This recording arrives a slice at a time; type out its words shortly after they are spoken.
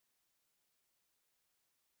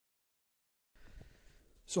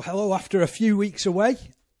So hello, after a few weeks away,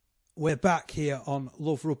 we're back here on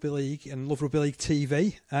Love Rugby League and Love Rugby League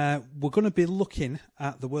TV. We're going to be looking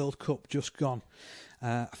at the World Cup just gone.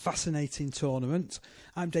 A fascinating tournament.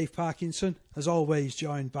 I'm Dave Parkinson, as always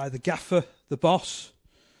joined by the gaffer, the boss,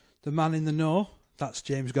 the man in the know. That's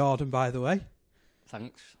James Gordon, by the way.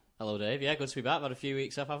 Thanks. Hello, Dave. Yeah, good to be back. We've had a few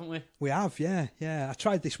weeks off, haven't we? We have, yeah. I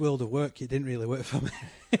tried this world of work. It didn't really work for me.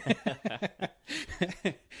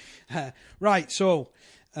 Right, so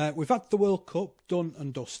we've had the World Cup done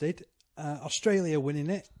and dusted. Australia winning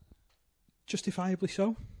it, justifiably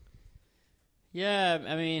so. Yeah,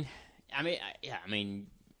 I mean,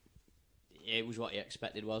 it was what you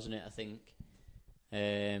expected, wasn't it? I think,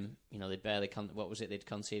 they barely they'd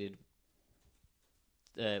conceded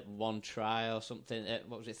one try or something.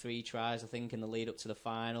 3 tries, I think, in the lead up to the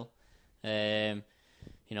final. Even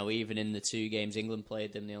in the 2 games England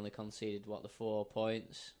played them, they only conceded 4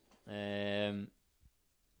 points. And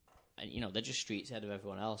they're just streets ahead of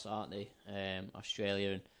everyone else, aren't they?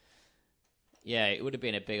 Australia, and yeah, it would have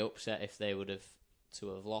been a big upset if they would have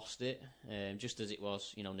lost it, just as it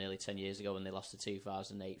was, nearly 10 years ago when they lost the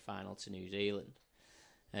 2008 final to New Zealand.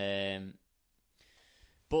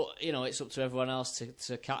 But it's up to everyone else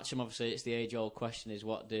to catch them. Obviously, it's the age-old question: is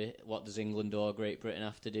what does England or Great Britain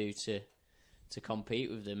have to do to compete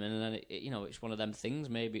with them? And then it's one of them things.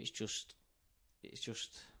 Maybe it's just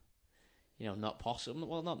not possible.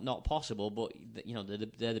 Well, not possible, but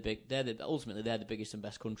ultimately they're the biggest and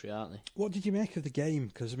best country, aren't they? What did you make of the game?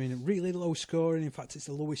 Because really low scoring. In fact, it's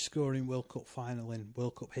the lowest scoring World Cup final in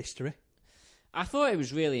World Cup history. I thought it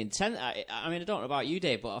was really intense. I don't know about you,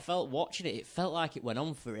 Dave, but I felt watching it. It felt like it went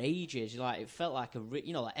on for ages. It felt like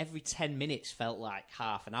every 10 minutes felt like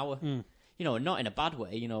half an hour. Not in a bad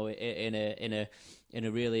way. In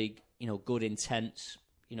a really good, intense.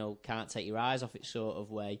 Can't take your eyes off it sort of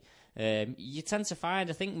way. You tend to find,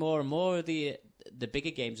 I think, more and more of the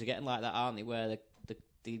bigger games are getting like that, aren't they? Where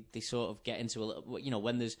they sort of get into a little,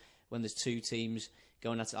 when there's 2 teams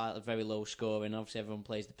going at a very low score, and obviously everyone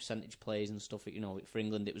plays the percentage plays and stuff. For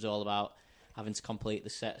England, it was all about having to complete the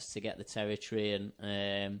sets to get the territory, and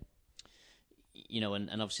and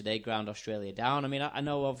obviously they ground Australia down. I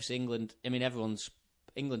know obviously England.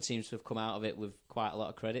 England seems to have come out of it with quite a lot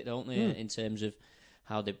of credit, don't they? In terms of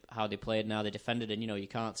how they played and how they defended, and you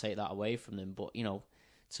can't take that away from them. But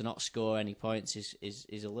to not score any points is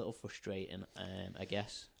a little frustrating, I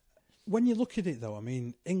guess. When you look at it, though,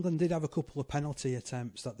 England did have a couple of penalty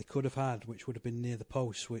attempts that they could have had, which would have been near the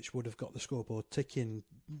post, which would have got the scoreboard ticking.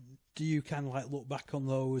 Do you kind of look back on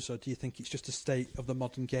those, or do you think it's just a state of the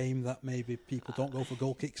modern game that maybe people don't go for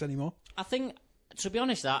goal kicks anymore? I think, to be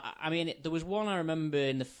honest, there was one I remember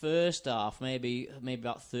in the first half, maybe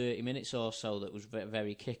about 30 minutes or so, that was very,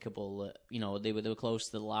 very kickable. That they were close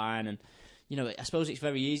to the line, and I suppose it's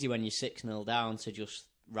very easy when you're 6-0 down to just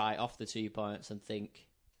write off the 2 points and think,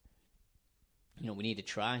 we need to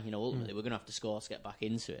try. Ultimately we're going to have to score to get back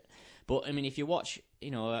into it. But if you watch,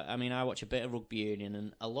 I watch a bit of rugby union,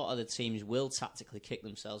 and a lot of the teams will tactically kick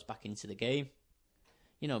themselves back into the game.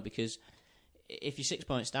 Because if you're 6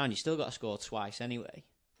 points down, you still got to score twice anyway.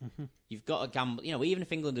 Mm-hmm. You've got to gamble. Even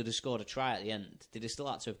if England had scored a try at the end, they'd have still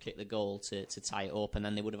had to have kicked the goal to tie it up, and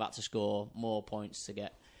then they would have had to score more points to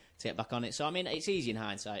get back on it. So it's easy in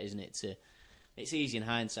hindsight, isn't it? It's easy in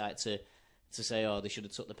hindsight to say, oh, they should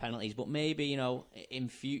have took the penalties. But maybe in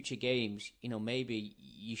future games, maybe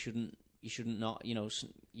you shouldn't knock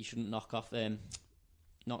off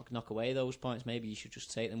knock away those points. Maybe you should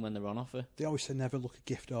just take them when they're on offer. They always say never look a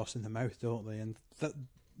gift horse in the mouth, don't they? And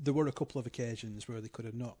there were a couple of occasions where they could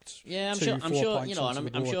have knocked. Yeah, I'm sure.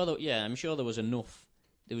 I'm sure there was enough.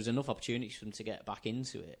 There was enough opportunities for them to get back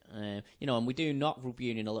into it. And we do knock rugby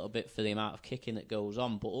union a little bit for the amount of kicking that goes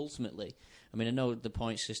on, but ultimately, I know the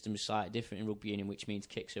point system is slightly different in rugby union, which means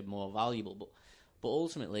kicks are more valuable. But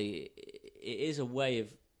ultimately, it is a way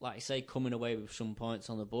of, like I say, coming away with some points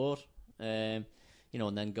on the board, and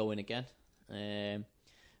then going again.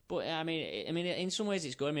 But in some ways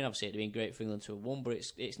it's good. Obviously it'd been great for England to have won, but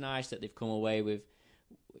it's nice that they've come away with,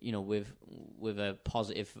 with a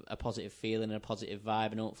positive feeling and a positive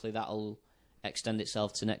vibe, and hopefully that'll extend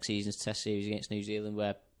itself to next season's Test series against New Zealand,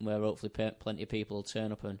 where hopefully plenty of people will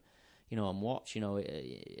turn up and watch.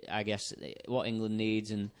 I guess what England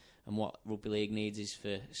needs and what rugby league needs is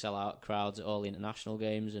for sell-out crowds at all the international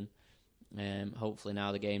games, and hopefully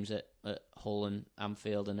now the games at Hull and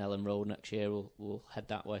Anfield and Ellen Road next year will head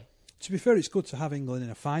that way. To be fair, it's good to have England in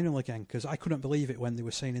a final again, because I couldn't believe it when they were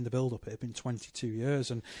saying in the build-up it had been 22 years.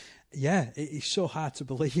 And yeah, it is so hard to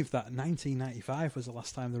believe that 1995 was the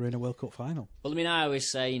last time they were in a World Cup final. Well, I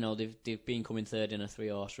always say, they've been coming third in a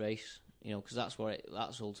 3-horse race. because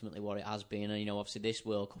that's ultimately what it has been. And obviously this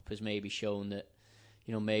World Cup has maybe shown that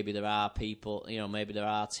maybe there are people, maybe there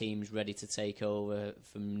are teams ready to take over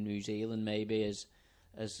from New Zealand. Maybe as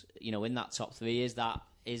in that top three, is that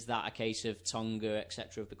a case of Tonga,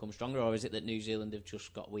 etc., have become stronger, or is it that New Zealand have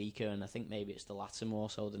just got weaker? And I think maybe it's the latter more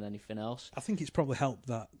so than anything else. I think it's probably helped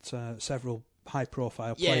that several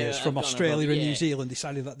high-profile players from Australia and New Zealand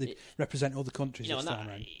decided that they represent other countries this time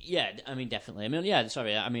around. Yeah, I mean, definitely. I mean, yeah,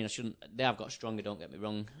 sorry, I mean, I shouldn't. They have got stronger, don't get me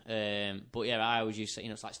wrong. But yeah, I always used to say,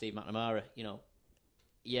 it's like Steve McNamara.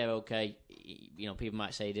 Yeah, okay. People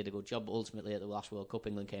might say he did a good job, but ultimately at the last World Cup,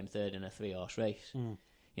 England came third in a 3-horse race.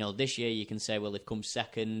 This year you can say, well, they've come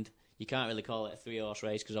second. You can't really call it a 3-horse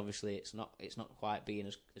race because obviously it's not quite being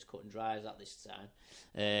as cut and dry as that this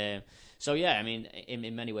time. So yeah, I mean,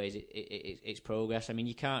 in many ways it's progress. I mean,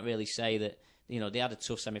 you can't really say that they had a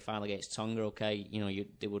tough semi-final against Tonga. Okay,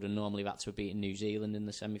 they would have normally had to have beaten New Zealand in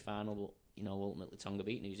the semi-final, but ultimately Tonga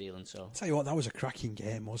beat New Zealand. So I'll tell you what, that was a cracking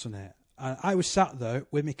game, wasn't it? I was sat there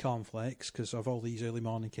with my cornflakes because of all these early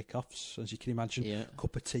morning kickoffs, as you can imagine. Yeah.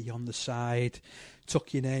 Cup of tea on the side,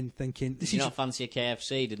 tucking in, thinking... Did you not fancy a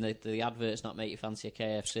KFC? Did the adverts not make you fancy a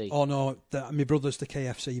KFC? Oh, no. My brother's the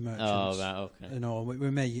KFC merchant. Oh, right, okay.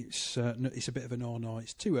 With me, it's a bit of a no-no.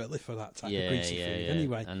 It's too early for that type of greasy food.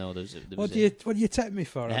 Anyway, I know what do you take me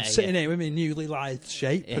for? I'm sitting here with my newly lithe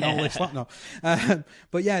shape and all this whatnot.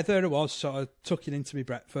 But yeah, there I was, sort of tucking into my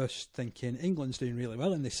breakfast, thinking England's doing really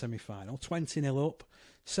well in this semi-final. 20-0 up,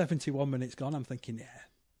 71 minutes gone. I'm thinking,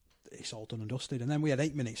 it's all done and dusted. And then we had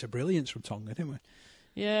 8 minutes of brilliance from Tonga, didn't we?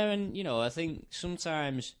 Yeah, and I think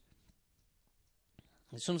sometimes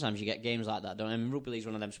you get games like that, don't you? I mean, rugby league's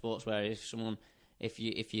one of them sports where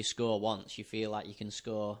if you score once, you feel like you can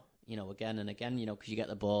score, again and again, because you get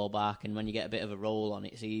the ball back, and when you get a bit of a roll on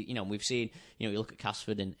it, we've seen, you look at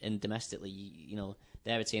Casford and domestically,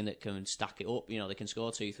 they're a team that can stack it up, they can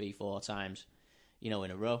score 2, 3, 4 times, in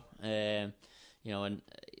a row. And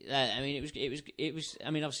I mean, it was.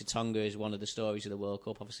 I mean, obviously Tonga is one of the stories of the World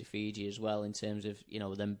Cup. Obviously Fiji as well, in terms of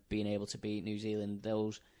them being able to beat New Zealand.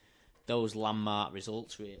 Those landmark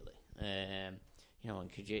results, really. And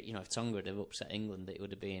could you, if Tonga had have upset England, it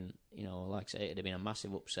would have been, like I say, it'd have been a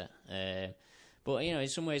massive upset. But in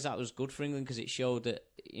some ways that was good for England because it showed that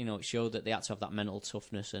they had to have that mental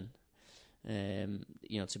toughness and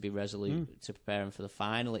to be resolute to prepare them for the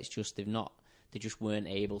final. It's just they just weren't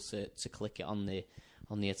able to click it on the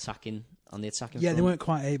attacking Yeah, front. They weren't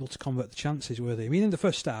quite able to convert the chances, were they? I mean, in the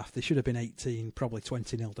first half, they should have been 18, probably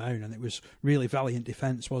 20-0 down, and it was really valiant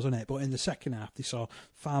defence, wasn't it? But in the second half, they saw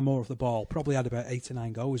far more of the ball, probably had about 8 or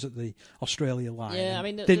 9 goals at the Australia line. Yeah, I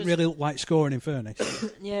mean... Didn't really look like scoring, in fairness.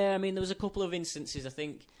 Yeah, I mean, there was a couple of instances, I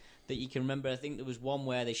think, that you can remember. I think there was one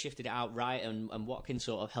where they shifted it out right and Watkins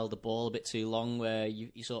sort of held the ball a bit too long, where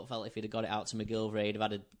you sort of felt if he'd have got it out to McGillivray, he'd have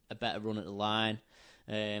had a better run at the line.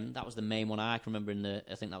 That was the main one I can remember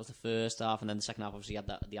I think that was the first half, and then the second half obviously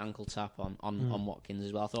had the ankle tap on Watkins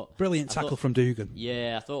as well. Brilliant tackle from Dugan.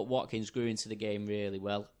 Yeah, I thought Watkins grew into the game really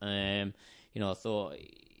well. I thought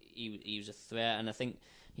he was a threat, and I think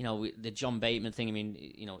the John Bateman thing. I mean,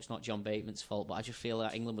 it's not John Bateman's fault, but I just feel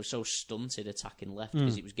like England was so stunted attacking left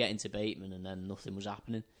because it was getting to Bateman and then nothing was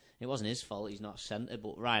happening. It wasn't his fault; he's not a centre,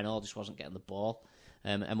 but Ryan Hall just wasn't getting the ball.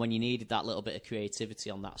 And when you needed that little bit of creativity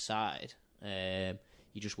on that side,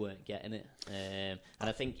 you just weren't getting it. And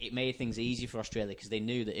I think it made things easier for Australia because they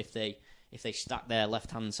knew that if they stacked their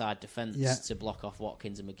left-hand side defence to block off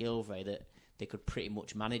Watkins and McGillivray, that they could pretty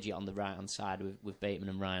much manage it on the right-hand side with Bateman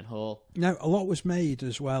and Ryan Hall. Now, a lot was made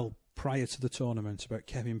as well prior to the tournament about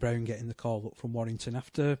Kevin Brown getting the call up from Warrington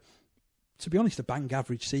after, to be honest, a bang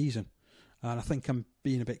average season. And I think I'm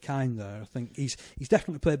being a bit kind there. I think he's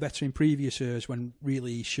definitely played better in previous years when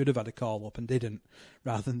really he should have had a call up and didn't,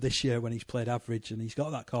 rather than this year when he's played average and he's got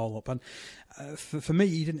that call up. And for me,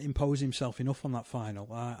 he didn't impose himself enough on that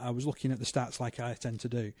final. I was looking at the stats like I tend to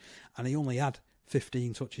do, and he only had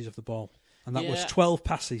 15 touches of the ball. And that was 12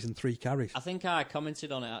 passes and 3 carries. I think I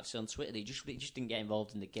commented on it actually on Twitter. He just didn't get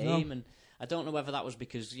involved in the game. No. And I don't know whether that was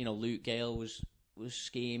because, Luke Gale was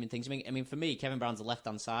scheming things. I mean, for me, Kevin Brown's a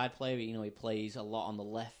left-hand side player. He plays a lot on the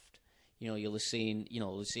left. You'll have seen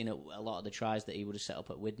a lot of the tries that he would have set up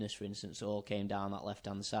at Widnes, for instance, all came down that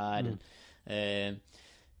left-hand side.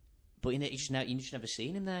 But you just never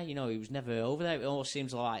seen him there. He was never over there. It almost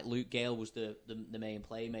seems like Luke Gale was the main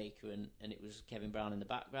playmaker, and it was Kevin Brown in the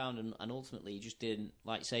background. And ultimately, he just didn't,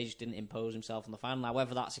 like you say, impose himself on the final. Now,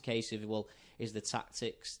 whether that's a case of is the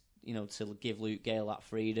tactics, to give Luke Gale that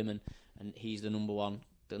freedom and he's the number one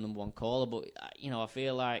caller. But I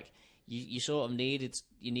feel like you sort of needed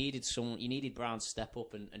Brown to step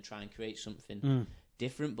up and try and create something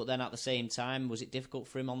different. But then at the same time, was it difficult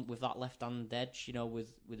for him with that left-hand edge?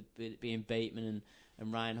 With being Bateman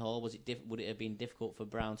and Ryan Hall, would it have been difficult for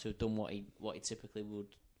Brown to have done what he typically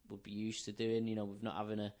would be used to doing? With not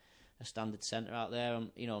having a standard centre out there.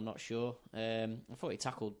 I'm not sure. I thought he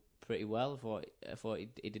tackled pretty well. I thought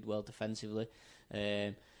he did well defensively.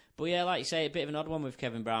 But yeah, like you say, a bit of an odd one with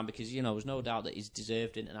Kevin Brown because there's no doubt that he's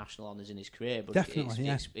deserved international honours in his career. But definitely,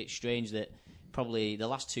 it's strange that probably the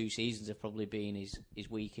last 2 seasons have probably been his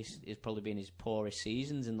weakest. It's probably been his poorest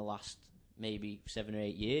seasons in the last maybe 7 or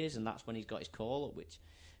 8 years, and that's when he's got his call up, which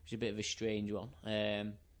is a bit of a strange one.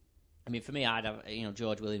 For me, I'd have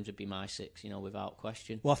George Williams would be my 6, without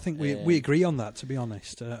question. Well, I think we agree on that, to be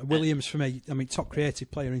honest. Williams for me, top creative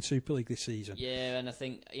player in Super League this season. Yeah, and I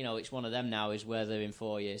think it's one of them now. Is whether in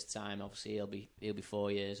 4 years' time, obviously he'll be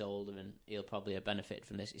 4 years older and he'll probably have benefited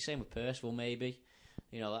from this. Same with Percival, maybe.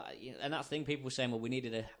 And that's the thing. People were saying, well, we need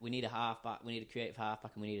a halfback, we need a creative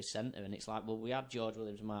halfback, and we need a centre. And it's like, well, we had George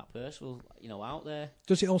Williams and Mark Percival, out there.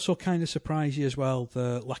 Does it also kind of surprise you as well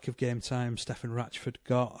the lack of game time Stephen Ratchford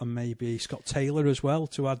got, and maybe Scott Taylor as well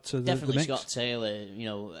to add to the Definitely mix? Scott Taylor.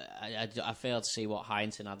 I fail to see what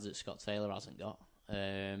Heinton adds that Scott Taylor hasn't got.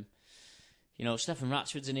 Stephen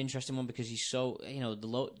Ratchford's an interesting one because he's so,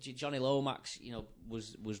 Johnny Lomax,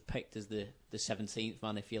 was picked as the 17th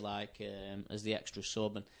man, if you like, as the extra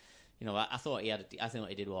sub, and I thought I think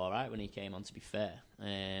he did all right when he came on, to be fair.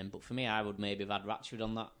 But for me, I would maybe have had Ratchford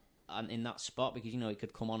on that in that spot because he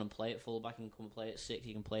could come on and play at fullback and come and play at 6.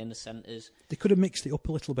 He can play in the centres. They could have mixed it up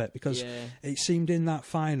a little bit because it seemed in that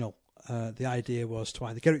final the idea was to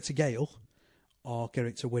either get it to Gale or get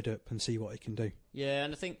it to Widdop and see what he can do. Yeah,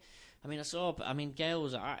 and I think. Gale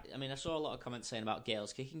was. I saw a lot of comments saying about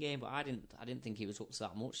Gale's kicking game, but I didn't think he was up to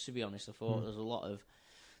that much. To be honest, I thought there was a lot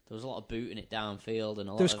of booting it downfield, and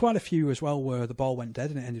there was quite a few as well where the ball went dead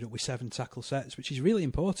and it ended up with 7 tackle sets, which is really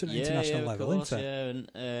important at international level, isn't it?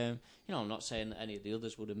 Yeah, and I'm not saying that any of the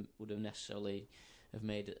others would have necessarily have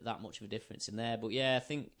made that much of a difference in there, but yeah, I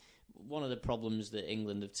think one of the problems that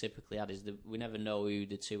England have typically had is that we never know who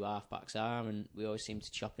the 2 halfbacks are, and we always seem to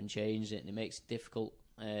chop and change it, and it makes it difficult.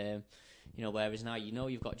 Whereas now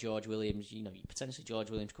you've got George Williams. Potentially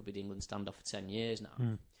George Williams could be the England standoff for 10 years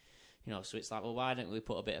now. So it's like, well, why don't we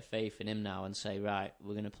put a bit of faith in him now and say, right,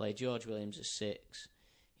 we're going to play George Williams at 6.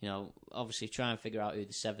 Obviously try and figure out who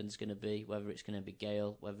the 7's going to be, whether it's going to be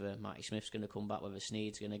Gale, whether Matty Smith's going to come back, whether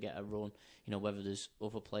Snead's going to get a run. Whether there's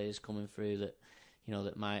other players coming through that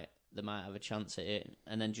that might have a chance at it,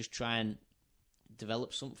 and then just try and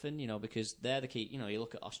develop something, because they're the key. You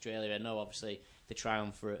look at Australia. I know, obviously, the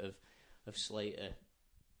triumvirate of Slater,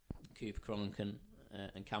 Cooper Cronk, and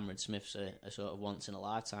Cameron Smith's a sort of once in a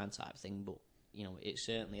lifetime type thing. But it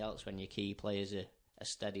certainly helps when your key players are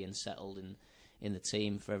steady and settled in the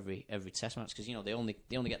team for every Test match, because they only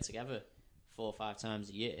get together 4 or 5 times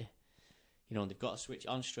a year. They've got to switch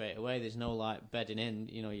on straight away. There's no like bedding in.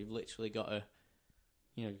 You've literally got to.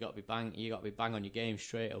 You've got to be bang on your game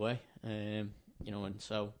straight away. And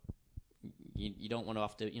so you don't want to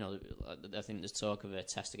have to. I think there's talk of a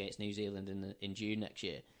test against New Zealand in June next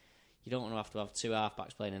year. You don't want to have 2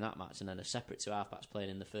 halfbacks playing in that match and then a separate 2 halfbacks playing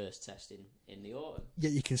in the first test in the autumn. Yeah,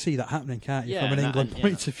 you can see that happening, can't you, from an England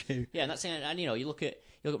point of view? Yeah, and that's and you look at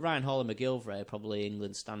Ryan Hall and McGilvray are probably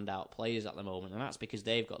England's standout players at the moment, and that's because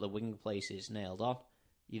they've got the wing places nailed on.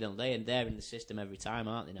 They're in the system every time,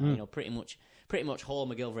 aren't they? Now, pretty much Hall,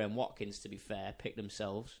 McGilvray, and Watkins, to be fair, pick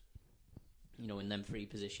themselves. In them 3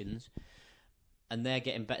 positions, and they're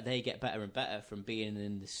getting better. They get better and better from being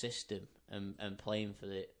in the system and playing for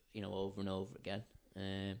it, over and over again.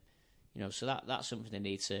 So that's something that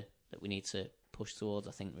we need to push towards,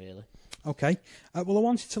 I think, really. Okay. Well, I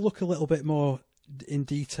wanted to look a little bit more in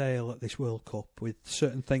detail at this World Cup with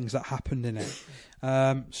certain things that happened in it.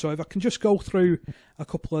 So if I can just go through a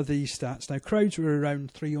couple of these stats. Now, crowds were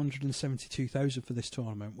around 372,000 for this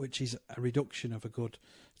tournament, which is a reduction of a good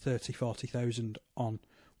 40,000 on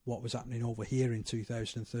what was happening over here in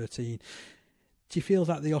 2013. Do you feel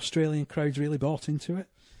that the Australian crowds really bought into it?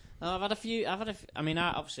 I've had a few.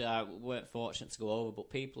 I weren't fortunate to go over, but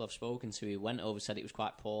people I've spoken to who went over said it was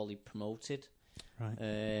quite poorly promoted.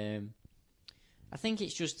 Right. I think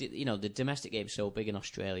it's just the domestic game's so big in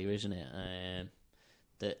Australia, isn't it?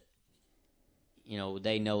 That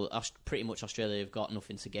they know pretty much Australia have got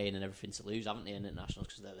nothing to gain and everything to lose, haven't they, in internationals,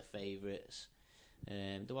 because they're the favourites.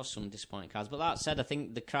 There was some disappointing crowds, but that said, I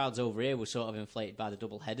think the crowds over here were sort of inflated by the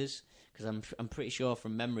double headers, because I'm pretty sure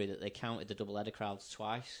from memory that they counted the double header crowds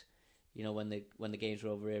twice. When the games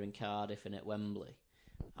were over here in Cardiff and at Wembley,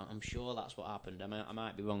 I'm sure that's what happened. I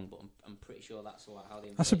might be wrong, but I'm pretty sure that's how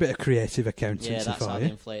they. That's a bit of creative accounting. Yeah, that's how they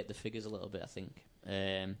inflate the figures a little bit, I think.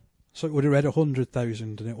 So it would have read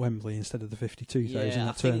 100,000 at Wembley instead of the 52,000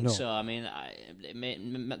 that turned up. I think so. I mean,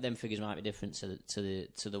 them figures might be different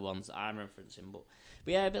to the ones that I'm referencing, but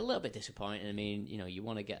yeah, a little bit disappointing. I mean, you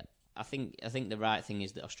want to get. I think the right thing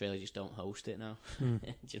is that Australia just don't host it now. Do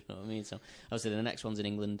you know what I mean? So obviously the next one's in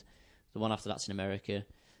England, the one after that's in America.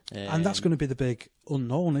 And that's going to be the big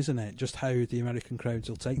unknown, isn't it? Just how the American crowds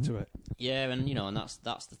will take to it. Yeah, and and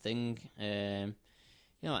that's the thing. And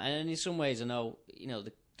in some ways, I know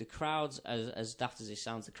the crowds, as daft as it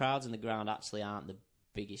sounds, the crowds in the ground actually aren't the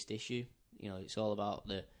biggest issue. It's all about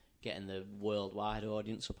getting the worldwide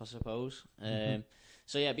audience up, I suppose.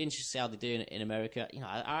 So yeah, it'd be interesting to see how they do in America.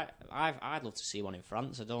 I'd love to see one in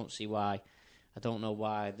France. I don't know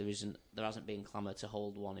why there hasn't been clamour to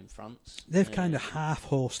hold one in France. They've kind of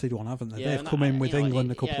half-hosted one, haven't they? They've come in with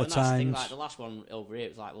England a couple of times. The thing, like the last one over here, it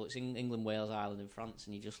was like, well, it's in England, Wales, Ireland, and France,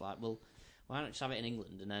 and you're just like, well, why not just have it in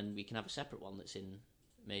England, and then we can have a separate one that's in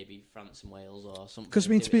maybe France and Wales or something. Because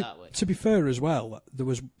to be fair as well, there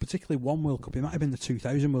was particularly one World Cup. It might have been the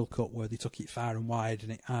 2000 World Cup where they took it far and wide,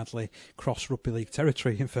 and it hardly crossed rugby league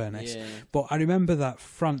territory. In fairness, but I remember that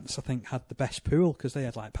France, I think, had the best pool because they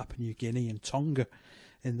had like Papua New Guinea and Tonga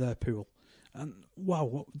in their pool, and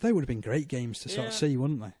wow, they would have been great games to sort of see,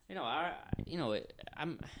 wouldn't they?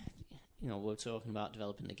 We're talking about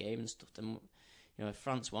developing the game and stuff. And if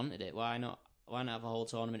France wanted it, why not have a whole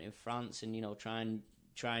tournament in France and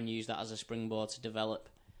try and use that as a springboard to develop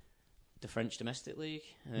the French domestic league,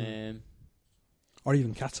 or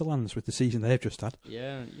even Catalans with the season they've just had.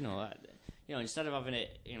 Yeah, instead of having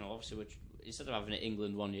it, obviously instead of having it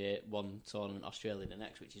England one year, one tournament, Australia the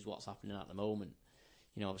next, which is what's happening at the moment.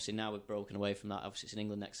 Obviously now we've broken away from that. Obviously it's in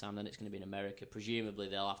England next time, then it's going to be in America. Presumably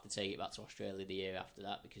they'll have to take it back to Australia the year after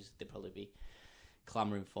that because they'll probably be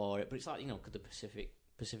clamouring for it. But it's like, could the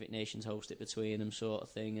Pacific nations host it between them, sort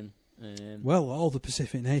of thing? And well, all the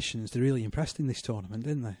Pacific nations, they really impressed in this tournament,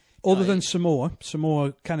 didn't they? Other than Samoa.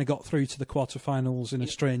 Samoa kind of got through to the quarterfinals in a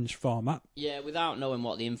strange format. Yeah, without knowing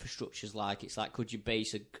what the infrastructure's like, it's like, could you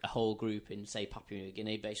base a whole group in, say, Papua New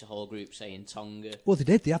Guinea, base a whole group, say, in Tonga? Well, they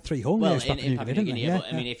did. They had 3 home games in Papua New Guinea, didn't they? Yeah, but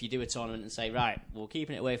I mean, if you do a tournament and say, right, we're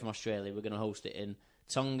keeping it away from Australia, we're going to host it in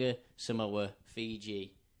Tonga, Samoa,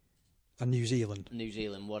 Fiji, and New Zealand,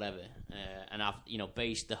 whatever, and have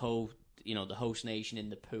based the whole the host nation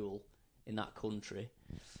in the pool in that country,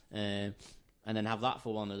 and then have that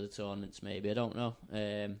for one of the tournaments. Maybe, I don't know.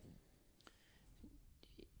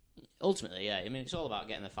 Ultimately, yeah. I mean, it's all about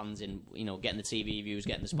getting the fans in. Getting the TV views,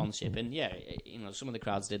 getting the sponsorship, and yeah, some of the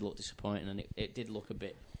crowds did look disappointing, and it did look a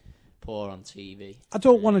bit poor on TV. I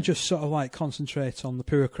don't want to just sort of like concentrate on the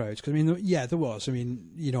poor crowds because I mean, yeah, there was. I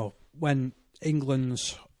mean, when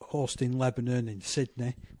England's hosting Lebanon in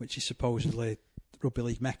Sydney, which is supposedly rugby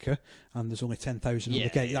league mecca, and there's only 10,000 on the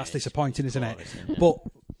gate. That's disappointing, isn't it? But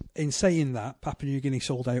in saying that, Papua New Guinea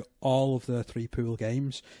sold out all of their 3 pool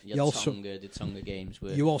games. The Tonga games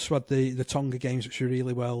were. You also had the Tonga games, which were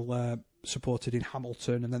really well supported in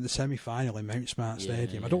Hamilton, and then the semi-final in Mount Smart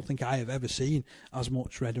Stadium. I don't think I have ever seen as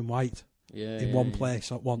much red and white in one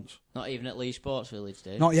place at once. Not even at Leigh Sports Village,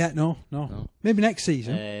 Dave. Not yet, no. Maybe next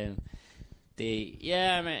season.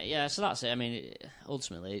 So that's it. I mean,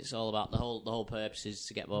 ultimately, it's all about the whole purpose is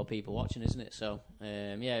to get more people watching, isn't it? So,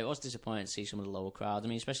 it was disappointing to see some of the lower crowds. I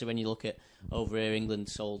mean, especially when you look at over here, England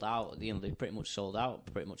sold out. They pretty much sold out.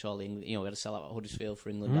 Pretty much all the England. We had a sell out at Huddersfield for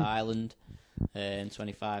England, Ireland,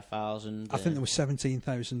 25,000. I think there was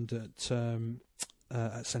 17,000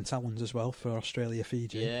 at St Helens as well for Australia,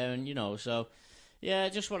 Fiji. Yeah, and so. Yeah,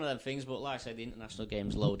 just one of them things. But like I said, the international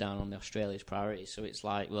game's low down on the Australia's priorities. So it's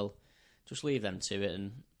like, well, just leave them to it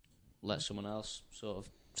and let someone else sort of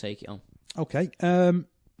take it on. Okay,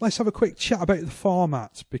 let's have a quick chat about the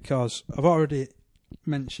format because I've already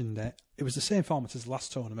mentioned it. It was the same format as the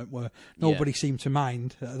last tournament where nobody seemed to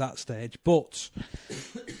mind at that stage. But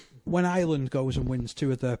when Ireland goes and wins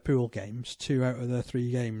 2 of their pool games, 2 out of their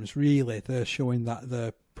 3 games, really they're showing that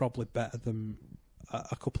they're probably better than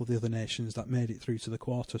a couple of the other nations that made it through to the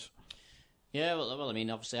quarters. Yeah, well, I mean,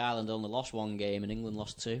 obviously Ireland only lost 1 game and England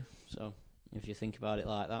lost 2. So if you think about it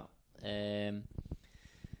like that,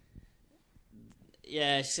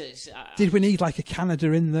 did we need like a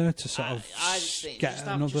Canada in there to sort of get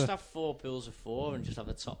another? Just have 4 pools of 4 and just have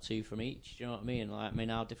the top 2 from each. Do you know what I mean? Like, I mean,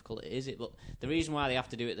 how difficult is it? But the reason why they have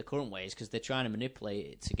to do it the current way is because they're trying to manipulate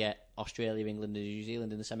it to get Australia, England, and New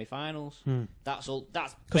Zealand in the semi-finals. That's all.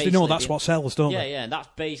 That's because they know that's what sells, don't they? Yeah, yeah. And that's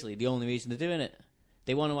basically the only reason they're doing it.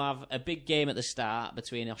 They want to have a big game at the start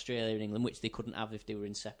between Australia and England, which they couldn't have if they were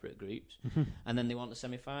in separate groups. And then they want the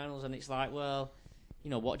semi-finals, and it's like, well,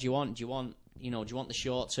 what do you want? Do you want the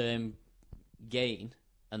short-term gain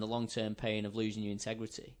and the long-term pain of losing your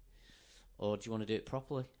integrity, or do you want to do it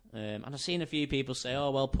properly? And I've seen a few people say,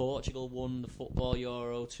 oh, well, Portugal won the Football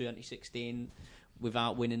Euro 2016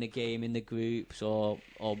 without winning a game in the groups or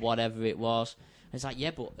whatever it was. And it's like,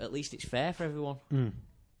 yeah, but at least it's fair for everyone.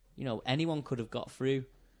 Anyone could have got through.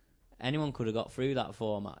 Anyone could have got through that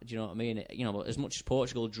format. Do you know what I mean? But as much as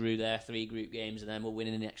Portugal drew their 3 group games and then were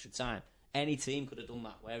winning in extra time, any team could have done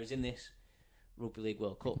that. Whereas in this Rugby League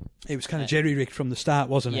World Cup, it was kind of jerry-rigged from the start,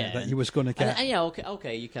 wasn't it? That you was going to get.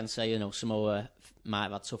 Okay, you can say Samoa might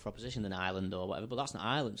have had tougher opposition than Ireland or whatever, but that's not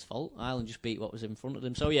Ireland's fault. Ireland just beat what was in front of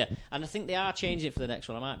them. So yeah, and I think they are changing it for the next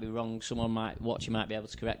one. I might be wrong. Someone might be able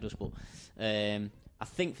to correct us, but I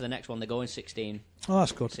think for the next one they're going 16. Oh,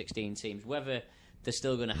 that's good. 16 teams. Whether they're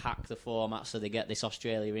still going to hack the format so they get this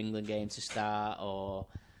Australia-England game to start, or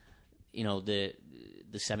the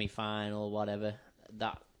semi-final, whatever.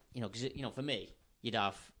 That because for me, you'd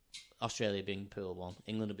have Australia being Pool 1,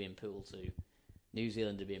 England would be in Pool 2, New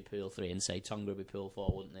Zealand would be in Pool 3, and say Tonga would be Pool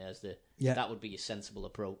 4, wouldn't they? That would be your sensible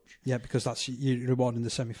approach. Yeah, because that's you're rewarding the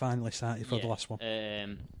semi-finalists, aren't you, for the last one?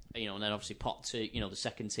 And then obviously pot 2. The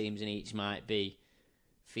second teams in each might be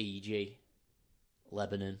Fiji,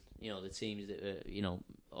 Lebanon. The teams that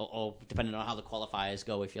or depending on how the qualifiers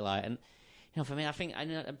go, if you like. And for me, I think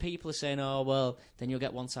and people are saying, oh well, then you'll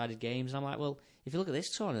get one-sided games. And I'm like, well, if you look at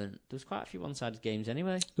this tournament, there was quite a few one-sided games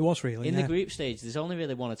anyway. There was really in the group stage. There's only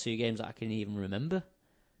really 1 or 2 games that I can even remember.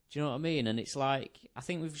 Do you know what I mean? And it's like, I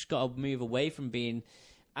think we've just got to move away from being.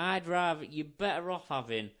 You're better off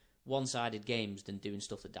having one-sided games than doing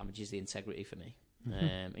stuff that damages the integrity for me.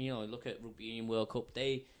 Look at Rugby Union World Cup.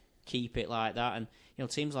 They keep it like that, and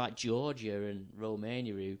teams like Georgia and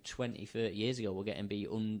Romania, who 20, 30 years ago were getting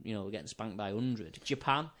getting spanked by 100.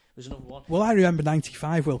 Japan was another one. Well, I remember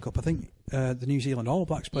 '95 World Cup. I think the New Zealand All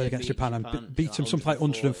Blacks played against Japan and beat them something like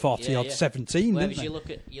 140 or 17. Whereas you look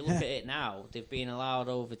at it now, they've been allowed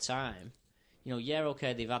over time.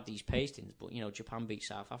 Okay, they've had these pastings, but Japan beat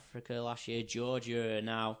South Africa last year. Georgia are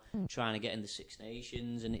now trying to get in the Six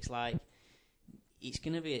Nations, and it's like. It's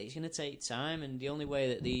gonna take time, and the only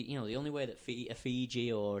way that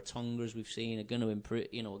Fiji or Tonga, as we've seen, are going to improve,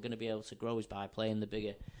 are going to be able to grow is by playing the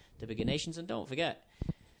bigger nations. And don't forget,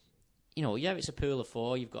 it's a pool of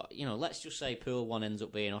 4. You've got, let's just say Pool 1 ends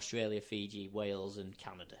up being Australia, Fiji, Wales, and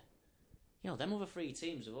Canada. Them other 3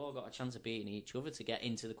 teams have all got a chance of beating each other to get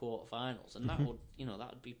into the quarterfinals, and that would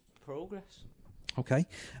be progress. Okay.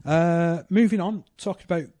 Moving on, talking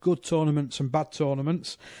about good tournaments and bad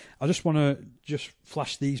tournaments. I just want to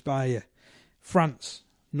flash these by you. France,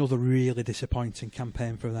 another really disappointing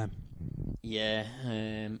campaign for them. Yeah,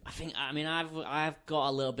 I've got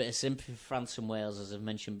a little bit of sympathy for France and Wales, as I've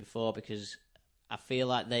mentioned before, because I feel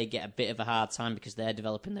like they get a bit of a hard time because they're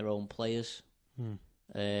developing their own players.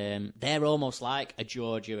 They're almost like a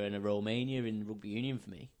Georgia and a Romania in rugby union for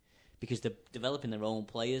me, because they're developing their own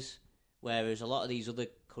players. Whereas a lot of these other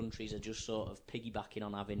countries are just sort of piggybacking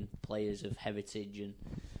on having players of heritage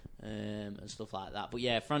and stuff like that. But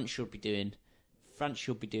yeah, France should be doing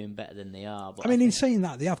better than they are. But in saying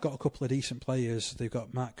that, they have got a couple of decent players. They've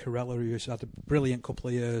got Mark Carella, who's had a brilliant couple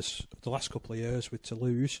of years, the last couple of years with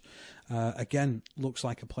Toulouse. Again, looks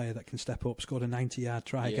like a player that can step up. Scored a 90-yard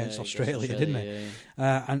try against Australia, didn't he?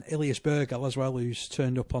 Yeah. And Ilias Bergal as well, who's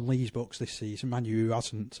turned up on Lee's books this season. Manu who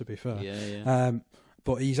hasn't, to be fair.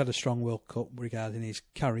 But he's had a strong World Cup regarding his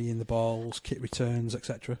carrying the balls, kick returns,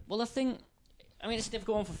 etc. Well, it's a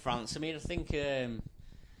difficult one for France. I think they're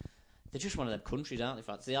just one of them countries, aren't they,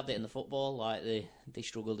 France? They had it in the football, like they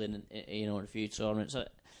struggled in a few tournaments. So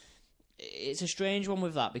it's a strange one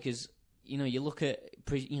with that because you look at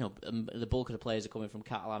the bulk of the players are coming from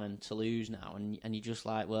Catalan and Toulouse now, and you're just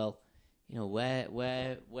like, well,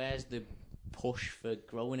 where's the push for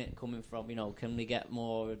growing it coming from? Can we get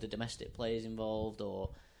more of the domestic players involved, or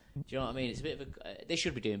do you know what I mean? It's a bit of they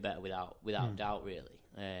should be doing better without doubt, really.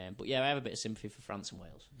 But yeah, I have a bit of sympathy for France and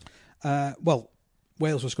Wales. Well,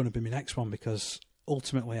 Wales was going to be my next one because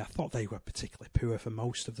ultimately I thought they were particularly poor for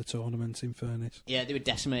most of the tournament, in fairness. Yeah, they were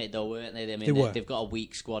decimated though, weren't they? They've got a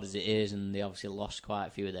weak squad as it is, and they obviously lost quite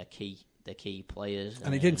a few of their key players.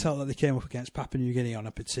 And it didn't tell that they came up against Papua New Guinea on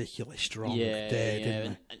a particularly strong day,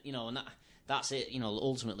 didn't they? And that's it.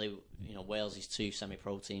 Ultimately, Wales' 2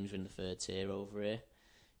 semi-pro teams are in the 3rd tier over here.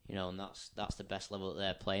 And that's the best level that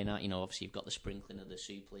they're playing at. Obviously you've got the sprinkling of the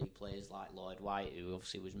Super League players like Lloyd White, who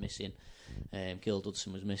obviously was missing. Gil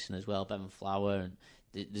Dudson was missing as well, Bevan Flower, and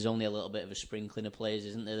there's only a little bit of a sprinkling of players,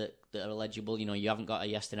 isn't there, that are eligible. You haven't got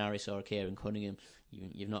a Yeston Harris or a Kieran Cunningham.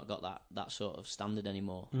 You've not got that sort of standard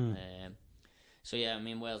anymore. So yeah,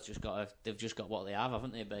 Wales they've just got what they have,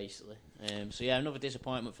 haven't they, basically? So yeah, another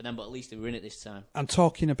disappointment for them, but at least they were in it this time. And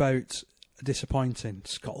talking about disappointing,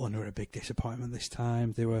 Scotland were a big disappointment this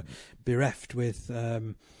time. They were bereft with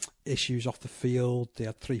issues off the field. They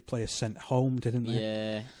had 3 players sent home, didn't they?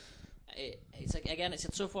 Yeah, it's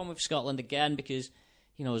a tough one with Scotland again because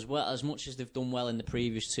as much as they've done well in the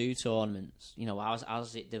previous 2 tournaments,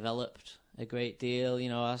 as it developed a great deal,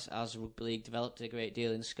 as Rugby League developed a great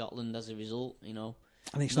deal in Scotland as a result,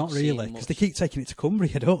 And it's not really, because they keep taking it to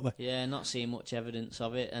Cumbria, don't they? Yeah, not seeing much evidence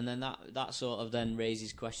of it, and then that sort of then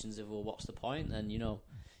raises questions of, well, what's the point then?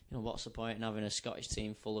 What's the point in having a Scottish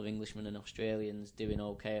team full of Englishmen and Australians doing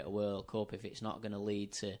okay at a World Cup if it's not going to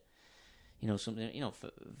lead to, something?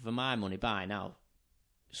 For my money, by now,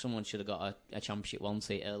 someone should have got a Championship 1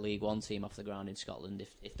 team, a League 1 team off the ground in Scotland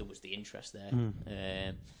if there was the interest there.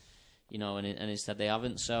 And instead they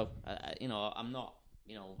haven't. So, I'm not.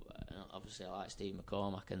 Obviously I like Steve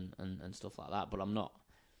McCormack and stuff like that, but I'm not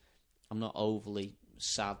overly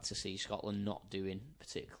sad to see Scotland not doing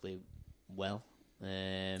particularly well.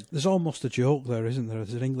 There's almost a joke there, isn't there?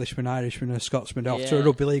 There's an Englishman, Irishman, and a Scotsman after a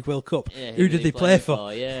Rugby League World Cup. Yeah, who did they play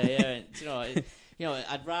for? Yeah.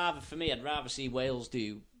 I'd rather see Wales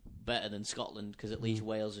do better than Scotland because at least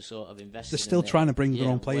Wales are sort of investing. They're still trying to bring their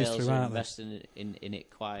own players Wales through, are aren't they? investing in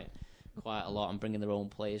it quite a lot and bringing their own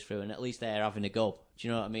players through, and at least they're having a go. Do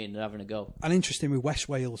you know what I mean? They're having a go. And interesting with West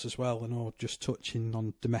Wales as well, just touching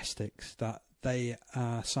on domestics, that they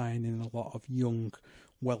are signing a lot of young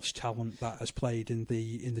Welsh talent that has played in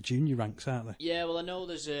the junior ranks, aren't they? Yeah, well, I know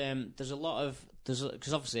there's a lot of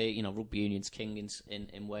because obviously rugby union's king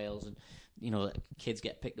in Wales, and kids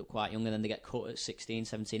get picked up quite young and then they get cut at 16,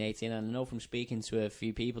 17, 18. And I know from speaking to a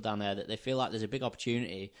few people down there that they feel like there's a big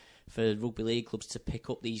opportunity for rugby league clubs to pick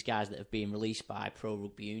up these guys that have been released by pro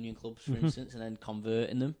rugby union clubs, for instance, and then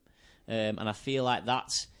converting them. And I feel like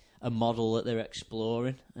that's a model that they're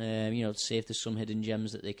exploring. To see if there's some hidden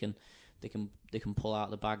gems that they can pull out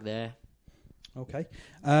of the bag there. Okay.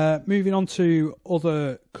 Moving on to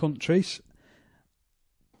other countries.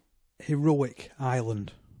 Heroic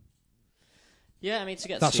Ireland. Yeah, to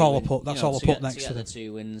get that's two all wins, I put. That's all I put next to them. The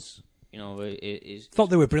 2 wins, is thought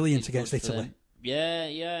they were brilliant against Italy. Yeah,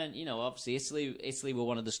 and obviously Italy were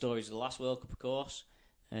one of the stories of the last World Cup, of course.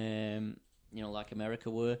 Like America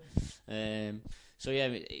were. So yeah,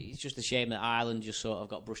 it's just a shame that Ireland just sort of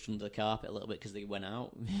got brushed under the carpet a little bit because they went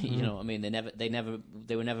out. You know what I mean?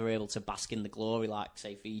 They were never able to bask in the glory like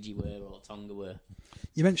say Fiji were or Tonga were.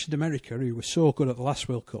 You mentioned America, who were so good at the last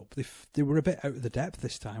World Cup. They were a bit out of the depth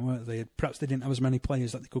this time, weren't they? Perhaps they didn't have as many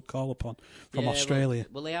players that they could call upon from Australia.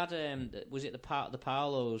 Well, they had. Was it the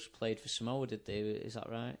Paolos played for Samoa? Did they? Is that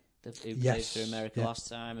right? Who played for America last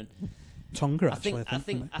time? And Tonga, actually. I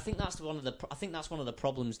think that's one of the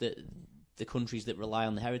problems that the countries that rely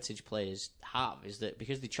on the heritage players have, is that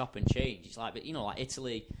because they chop and change. It's like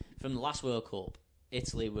Italy from the last World Cup.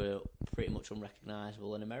 Italy were pretty much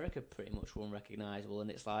unrecognisable, and America pretty much were unrecognisable. And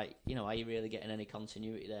it's like, are you really getting any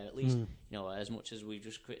continuity there? At least, as much as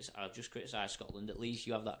I've just criticised Scotland, at least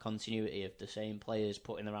you have that continuity of the same players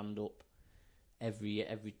putting their hand up every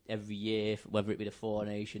year, whether it be the Four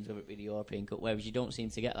Nations, whether it be the European Cup. Whereas you don't seem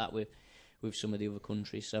to get that with some of the other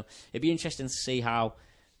countries. So it'd be interesting to see how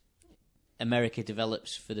America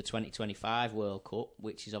develops for the 2025 World Cup,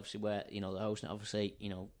 which is obviously where they're hosting. Obviously,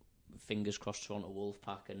 fingers crossed Toronto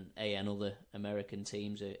Wolfpack and other American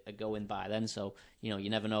teams are going by then. So, you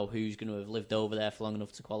never know who's going to have lived over there for long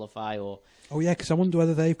enough to qualify. Or because I wonder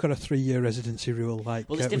whether they've got a 3-year residency rule. Well, it's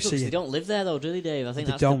difficult because they don't live there, though, do they, Dave? I think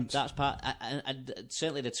that's part. And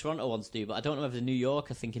certainly the Toronto ones do, but I don't know whether New York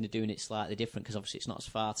are thinking of doing it slightly different because obviously it's not as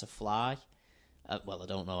far to fly. Well, I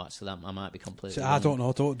don't know, actually. I might be completely wrong. I don't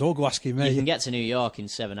know. Don't go asking me. You can get to New York in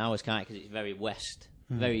 7 hours, can't you? Because it's very west.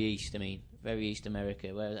 Very east, very East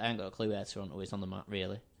America. Where I ain't got a clue where Toronto is on the map,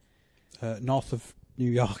 really. North of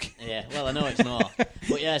New York. Yeah, well, I know it's north,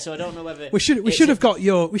 but yeah. So I don't know whether we should have got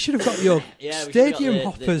your stadium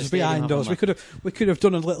hoppers behind us. We could have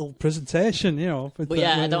done a little presentation, But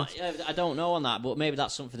yeah, I don't know on that. But maybe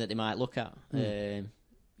that's something that they might look at.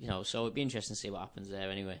 So it'd be interesting to see what happens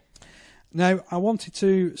there. Anyway. Now, I wanted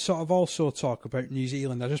to sort of also talk about New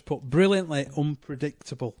Zealand. I just put brilliantly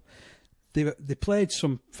unpredictable. They played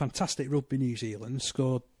some fantastic rugby, New Zealand,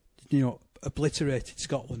 scored, obliterated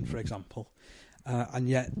Scotland, for example. and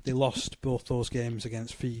yet they lost both those games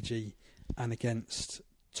against Fiji and against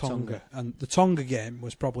Tonga. And the Tonga game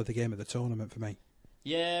was probably the game of the tournament for me.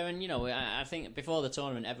 Yeah, and I think before the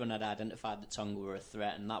tournament, everyone had identified that Tonga were a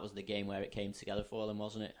threat, and that was the game where it came together for them,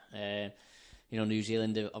 wasn't it? New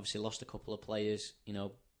Zealand have obviously lost a couple of players,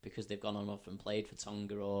 because they've gone on off and played for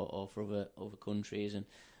Tonga or for other countries,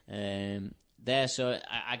 and so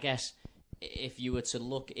I guess if you were to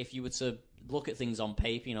look at things on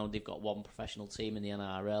paper, they've got one professional team in the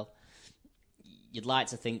NRL. You'd like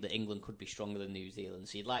to think that England could be stronger than New Zealand.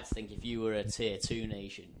 So you'd like to think if you were a tier 2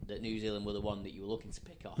 nation, that New Zealand were the one that you were looking to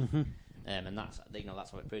pick off. Mm-hmm. And that's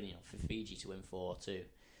how it proved. For Fiji to win 4-2.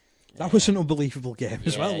 That was an unbelievable game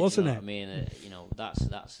as well, wasn't it? I mean,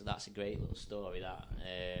 that's a great little story. That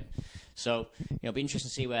so it'll be interesting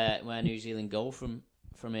to see where New Zealand go from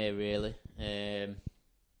here. Really, they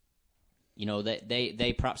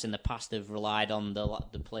perhaps in the past have relied on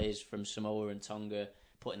the players from Samoa and Tonga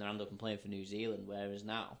putting their hand up and playing for New Zealand, whereas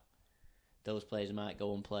now those players might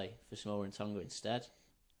go and play for Samoa and Tonga instead,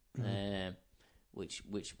 which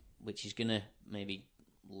is going to maybe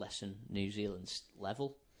lessen New Zealand's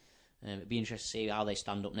level. It'd be interesting to see how they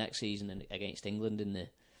stand up next season against England in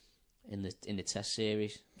the Test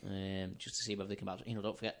series, just to see whether they can bounce.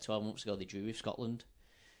 Don't forget, 12 months ago they drew with Scotland,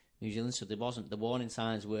 New Zealand, so the warning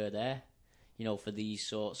signs were there. For these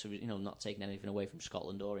sorts of, not taking anything away from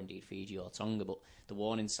Scotland or indeed Fiji or Tonga, but the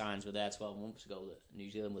warning signs were there 12 months ago that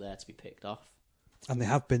New Zealand were there to be picked off. And they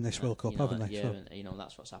have been this World Cup, haven't they? Yeah, so.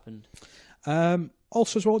 That's what's happened.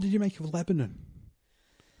 Also, as well, what did you make of Lebanon?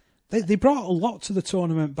 They brought a lot to the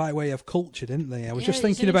tournament by way of culture, didn't they? I was just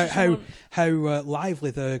thinking about how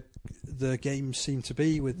lively the games seem to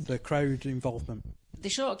be with the crowd involvement. They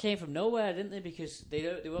sort of came from nowhere, didn't they? Because they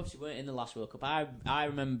obviously weren't in the last World Cup. I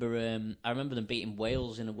remember them beating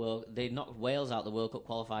Wales in a World. They knocked Wales out the World Cup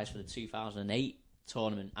qualifiers for the 2008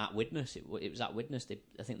 tournament at Widnes. It was at Widnes.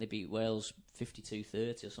 I think they beat Wales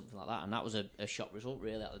 52-30 or something like that, and that was a shock result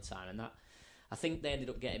really at the time. And that I think they ended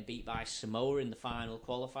up getting beat by Samoa in the final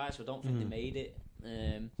qualifier, so I don't think they made it.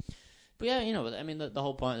 But yeah, I mean, the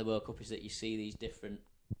whole point of the World Cup is that you see these different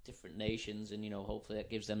nations, and hopefully that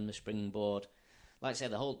gives them the springboard. Like I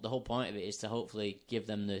said, the whole point of it is to hopefully give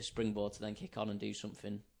them the springboard to then kick on and do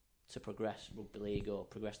something to progress Rugby League or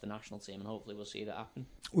progress the national team, and hopefully we'll see that happen.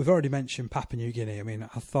 We've already mentioned Papua New Guinea. I mean,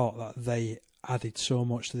 I thought that they added so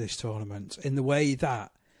much to this tournament in the way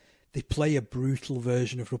that they play a brutal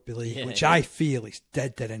version of Rugby League, which I feel is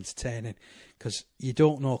dead entertaining, because you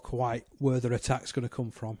don't know quite where their attack's going to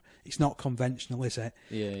come from. It's not conventional, is it?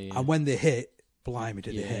 Yeah. And when they hit, blimey,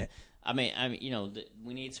 did they hit. I mean,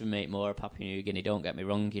 we need to make more of Papua New Guinea. Don't get me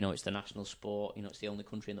wrong. It's the national sport. It's the only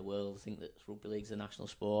country in the world I think that Rugby League's the national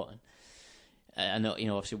sport. And I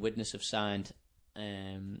know, obviously, Widnes have signed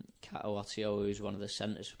Kato Atio, who's one of the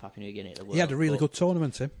centres for Papua New Guinea at the World. He had a really good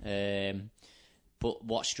tournament, Tim. But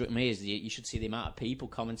what struck me is you should see the amount of people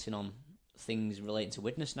commenting on things relating to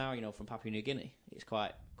Widnes now. From Papua New Guinea, it's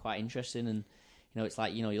quite interesting. And it's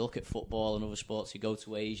like you look at football and other sports. You go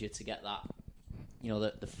to Asia to get that.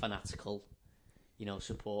 The fanatical,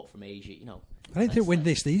 support from Asia. I don't think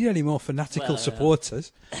Widnes need any more fanatical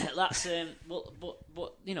supporters. That's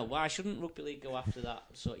but why shouldn't Rugby League go after that?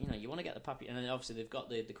 So you want to get the Papua, and then obviously they've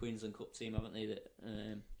got the Queensland Cup team, haven't they? That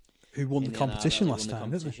who won the competition last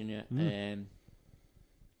time? Didn't they?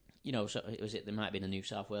 So there might be the New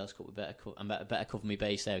South Wales Cup. I better cover my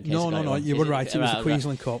base there. In case no, you were right. It was the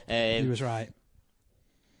Queensland Cup. He was right.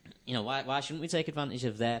 Why shouldn't we take advantage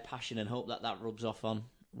of their passion and hope that rubs off on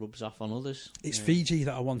others? It's Fiji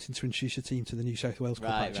that are wanting to introduce a team to the New South Wales Cup,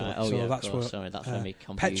 actually. Right. Oh, so yeah, that's where me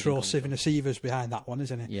Petro Sivanasiva's behind that one,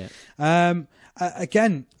 isn't it? Yeah.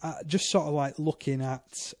 Again, just sort of like looking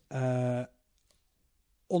at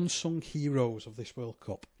unsung heroes of this World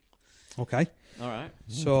Cup. Okay. All right.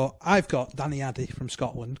 So I've got Danny Addy from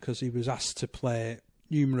Scotland, because he was asked to play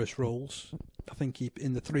numerous roles. I think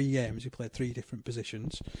in the 3 games he played 3 different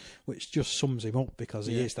positions, which just sums him up, because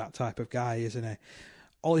he is that type of guy, isn't he?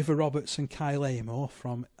 Oliver Roberts and Kyle Amor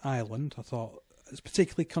from Ireland. I thought,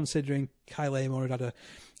 particularly considering Kyle Amor had a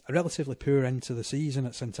relatively poor end to the season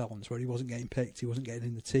at St Helens, where he wasn't getting picked, he wasn't getting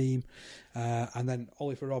in the team, and then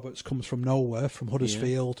Oliver Roberts comes from nowhere, from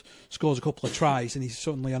Huddersfield, scores a couple of tries, and he's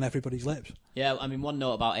suddenly on everybody's lips. Yeah, I mean, one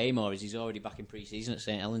note about Amor is he's already back in pre-season at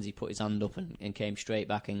St Helens. He put his hand up and came straight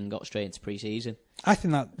back and got straight into pre-season. I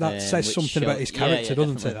think that says something about his character,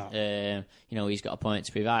 doesn't it? That he's got a point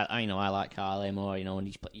to prove. I like Kyle Amor, and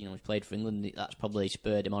he's played for England. That's probably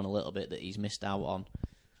spurred him on a little bit, that he's missed out on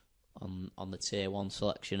the tier 1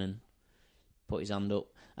 selection and put his hand up.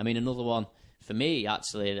 I mean, another one for me,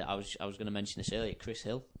 actually, I was going to mention this earlier, Chris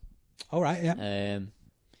Hill. All right, yeah.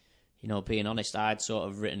 Being honest, I'd sort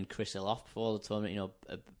of written Chris Hill off before the tournament.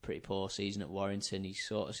 A pretty poor season at Warrington. He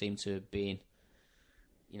sort of seemed to have been,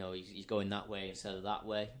 he's going that way instead of that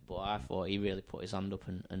way. But I thought he really put his hand up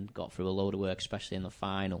and got through a load of work, especially in the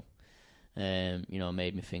final. Made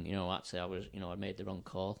me think, actually I made the wrong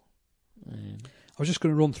call. I was just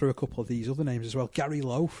going to run through a couple of these other names as well. Gary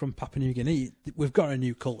Lowe from Papua New Guinea. We've got a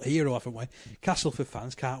new cult hero, haven't we? Castleford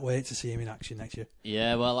fans can't wait to see him in action next year.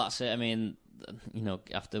 Yeah, well, that's it. I mean,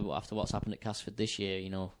 after what's happened at Castleford this year,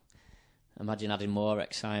 imagine adding more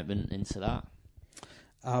excitement into that.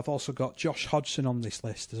 I've also got Josh Hodgson on this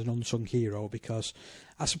list as an unsung hero because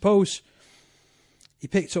I suppose he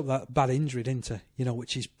picked up that bad injury, didn't he?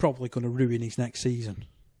 Which is probably going to ruin his next season.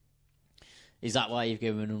 Is that why you've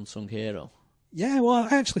given him an unsung hero? Yeah, well,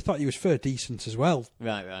 I actually thought he was fair decent as well.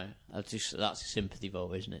 Right. That's a sympathy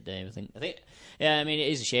vote, isn't it, Dave? I think. Yeah, I mean, it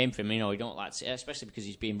is a shame for him. We don't like to see it, especially because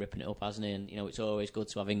he's been ripping it up, hasn't he? And it's always good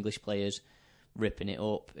to have English players ripping it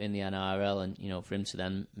up in the NRL, and for him to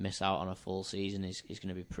then miss out on a full season is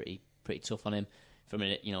going to be pretty tough on him.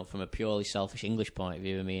 From a purely selfish English point of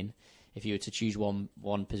view, I mean, if you were to choose one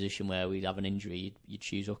position where we'd have an injury, you'd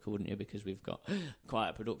choose Hooker, wouldn't you? Because we've got quite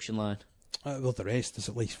a production line. Well, there's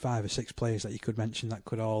at least 5 or 6 players that you could mention that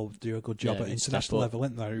could all do a good job at international level,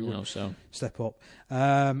 isn't there? Who so step up.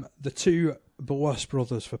 The 2 Boas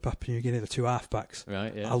brothers for Papua New Guinea, the 2 halfbacks.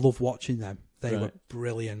 Right, yeah. I love watching them. They were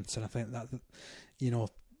brilliant, and I think that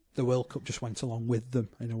the World Cup just went along with them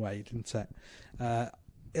in a way, didn't it?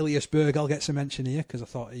 Ilias Berg, I'll get some mention here because I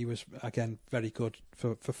thought he was again very good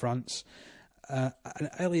for France. And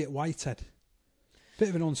Elliot Whitehead, bit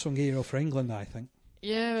of an unsung hero for England, I think.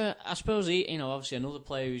 Yeah, I suppose he, obviously another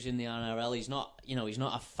player who's in the NRL. He's not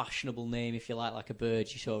a fashionable name, if you like a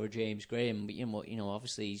Burgess or a James Graham. But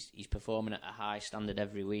obviously he's performing at a high standard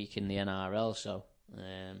every week in the NRL. So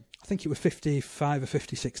I think it was 55 or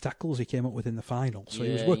 56 tackles he came up with in the final. So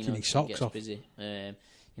he was working his socks off. Busy. I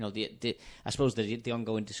suppose the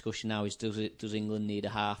ongoing discussion now is does England need a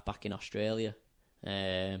half back in Australia?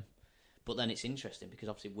 But then it's interesting because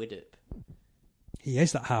obviously Widdop. He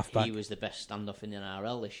is that half-back. He was the best standoff in the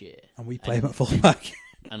NRL this year. And we play him at full-back.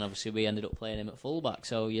 And obviously we ended up playing him at full-back.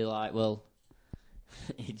 So you're like, well,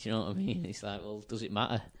 do you know what I mean? It's like, well, does it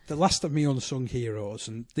matter? The last of me unsung heroes,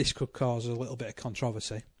 and this could cause a little bit of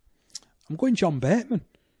controversy, I'm going John Bateman.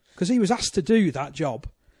 Because he was asked to do that job.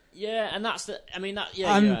 Yeah, and that's the... I mean, that...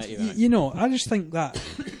 Yeah, and, you're right. I just think that...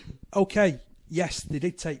 Okay, yes, they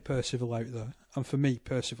did take Percival out there. And for me,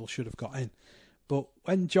 Percival should have got in. But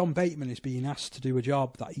when John Bateman is being asked to do a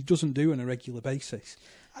job that he doesn't do on a regular basis,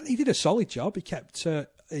 and he did a solid job, he kept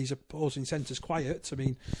his opposing centres quiet. I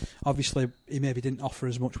mean, obviously, he maybe didn't offer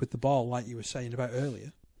as much with the ball, like you were saying about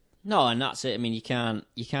earlier. No, and that's it. I mean, you can't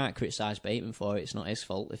criticise Bateman for it. It's not his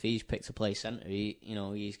fault. If he's picked to play centre,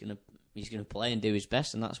 he's gonna play and do his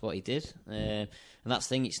best, and that's what he did. And that's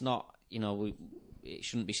the thing. It's not, it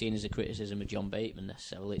shouldn't be seen as a criticism of John Bateman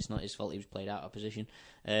necessarily. It's not his fault. He was played out of position.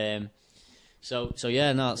 So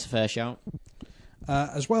yeah, no, that's a fair shout.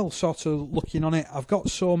 As well, sort of looking on it, I've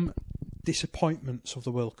got some disappointments of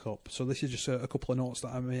the World Cup. So this is just a couple of notes that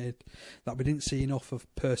I made that we didn't see enough of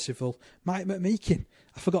Percival. Mike McMeekin,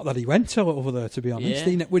 I forgot that he went over there, to be honest.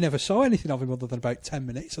 Yeah. We never saw anything of him other than about 10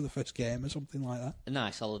 minutes of the first game or something like that. A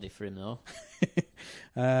nice holiday for him, though.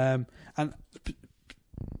 And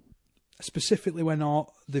specifically when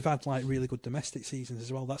they've had like really good domestic seasons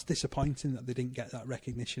as well, that's disappointing that they didn't get that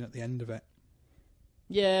recognition at the end of it.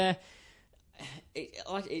 Yeah,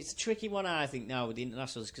 it's a tricky one, I think, now with the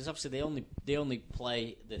internationals, because obviously they only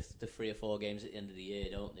play the 3 or 4 games at the end of the year,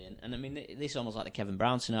 don't they? And I mean, this is almost like the Kevin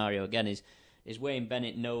Brown scenario again. Is Wayne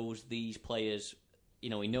Bennett knows these players, he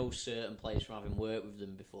knows certain players from having worked with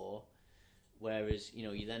them before, whereas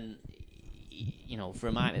you then, for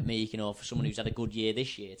a Mike McMeekin or for someone who's had a good year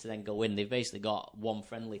this year to then go in, they've basically got one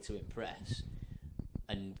friendly to impress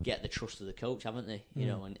and get the trust of the coach, haven't they?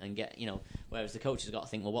 And get, whereas the coach has got to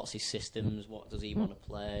think, well, what's his systems? What does he want to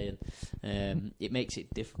play? And it makes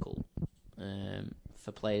it difficult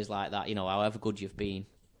for players like that. However good you've been,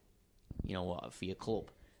 for your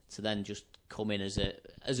club, to then just come in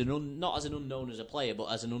not as an unknown as a player, but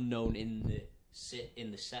as an unknown in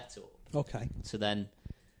the setup. Okay. So then,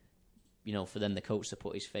 for then the coach to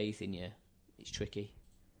put his faith in you, it's tricky.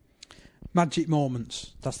 Magic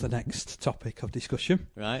moments. That's the next topic of discussion.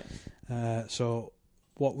 Right. So,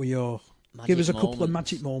 what were your... Magic give us a moments. couple of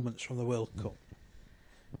magic moments from the World Cup.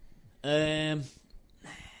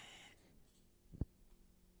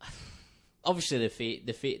 Obviously,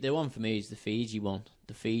 the one for me is the Fiji one.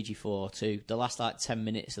 The Fiji 4-2. The last 10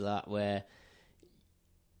 minutes of that where...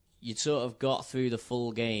 you'd sort of got through the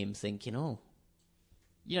full game thinking, oh,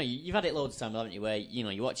 you've had it loads of times, haven't you, where,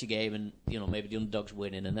 you watch a game and, maybe the underdog's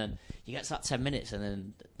winning, and then you get to that 10 minutes, and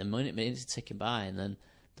then the minutes are ticking by, and then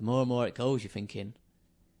the more and more it goes, you're thinking,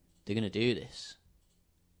 they're going to do this.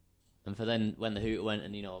 And for then, when the hooter went,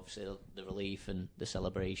 and, obviously the relief and the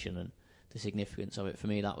celebration and the significance of it, for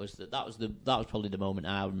me, that was probably the moment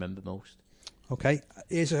I remember most. Okay,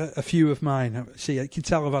 here's a few of mine. See, you can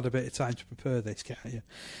tell I've had a bit of time to prepare this, can't you?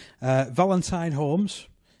 Valentine Holmes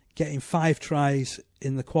getting 5 tries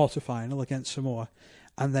in the quarter-final against Samoa,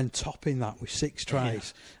 and then topping that with 6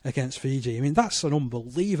 tries against Fiji. I mean, that's an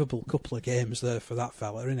unbelievable couple of games there for that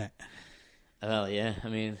fella, isn't it? Well, yeah.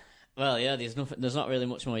 There's not really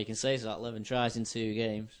much more you can say to that. 11 tries in 2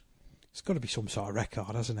 games. It's got to be some sort of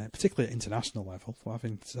record, hasn't it? Particularly at international level,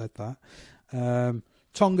 having said that.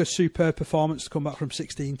 Tonga's superb performance to come back from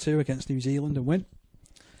 16-2 against New Zealand and win.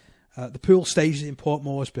 The pool stages in Port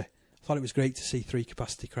Moresby. I thought it was great to see 3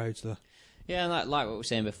 capacity crowds there. Yeah, and like what we were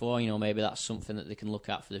saying before, maybe that's something that they can look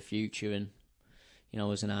at for the future, and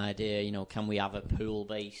as an idea, can we have a pool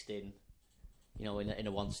based in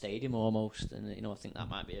a one stadium almost, and I think that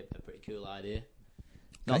might be a pretty cool idea. Okay.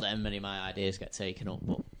 Not that many of my ideas get taken up,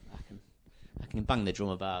 but I can bang the drum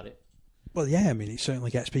about it. Well, yeah, I mean, it certainly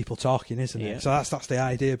gets people talking, isn't it? So that's the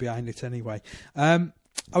idea behind it anyway.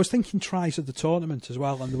 I was thinking tries of the tournament as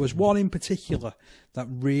well, and there was one in particular that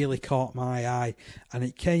really caught my eye, and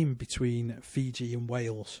it came between Fiji and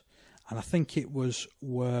Wales, and I think it was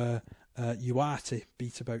where Uati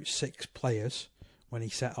beat about 6 players when he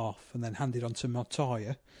set off, and then handed on to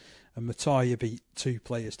Matoya, and Matoya beat 2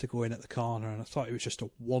 players to go in at the corner, and I thought it was just a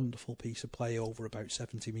wonderful piece of play over about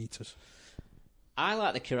 70 metres. I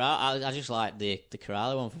like the Kerala. I just like the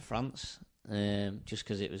Kerala one for France, just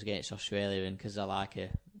because it was against Australia, and because I like a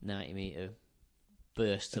 90-metre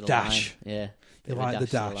burst to the dash. Line. Yeah, you like the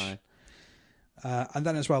dash. And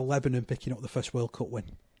then as well, Lebanon picking up the first World Cup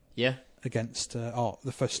win. Yeah. Against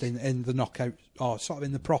the first in the knockout, sort of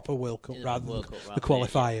in the proper World Cup rather than the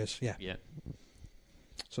qualifiers. Yeah.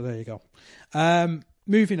 So there you go.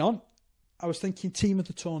 Moving on, I was thinking team of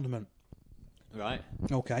the tournament. Right.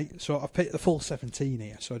 Okay, so I've picked the full 17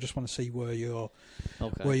 here, so I just want to see where your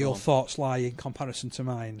thoughts lie in comparison to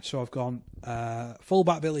mine. So I've gone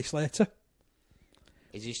fullback Billy Slater.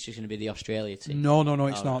 Is this just going to be the Australia team? No,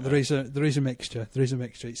 it's not. Right. There is a mixture.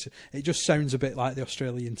 It just sounds a bit like the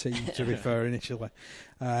Australian team to refer initially.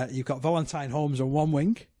 You've got Valentine Holmes on one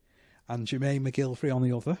wing, and Jermaine McGilvray on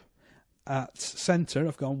the other. At centre,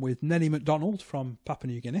 I've gone with Nenny McDonald from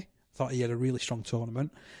Papua New Guinea. Thought he had a really strong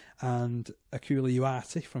tournament. And Akula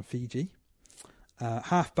Uati from Fiji.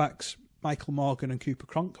 Halfbacks, Michael Morgan and Cooper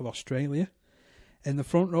Cronk of Australia. In the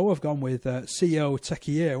front row, I've gone with Sio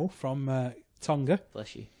Tekieo from Tonga.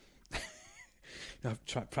 Bless you. I've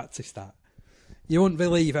tried to practice that. You wouldn't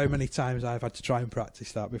believe how many times I've had to try and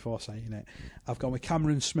practice that before saying it. I've gone with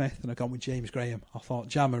Cameron Smith and I've gone with James Graham. I thought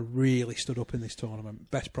Jammer really stood up in this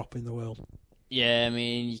tournament. Best prop in the world. Yeah, I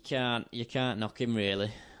mean, you can't knock him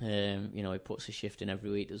really. He puts a shift in every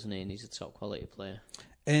week, doesn't he? And he's a top quality player.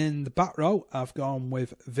 In the back row, I've gone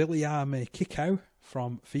with Viliame Kikau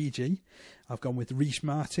from Fiji. I've gone with Reece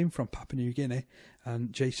Martin from Papua New Guinea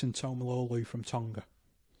and Jason Tomalolu from Tonga.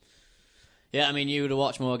 Yeah, I mean, you would have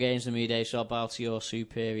watched more games than me, Dave, so about your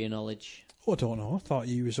superior knowledge. Oh, I don't know. I thought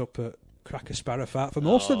you was up at Cracker Sparrowfart for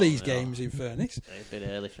most of these games, in fairness. It's a bit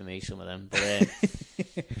early for me, some of them. But,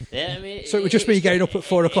 yeah, I mean, so it would just be getting up at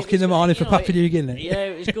 4 o'clock in the morning for Papua New Guinea. Yeah,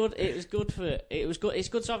 it was good. It's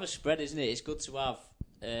good to have a spread, isn't it? It's good to have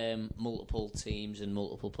multiple teams and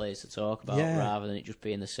multiple players to talk about rather than it just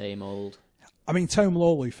being the same old. I mean,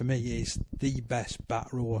 Tomalolu for me is the best bat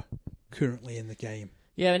rower currently in the game.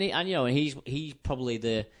 Yeah, and he's probably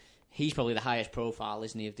the highest profile,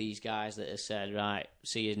 isn't he, of these guys that have said, right,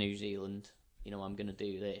 see you New Zealand, I'm going to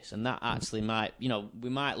do this. And that actually might, we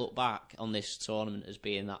might look back on this tournament as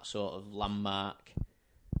being that sort of landmark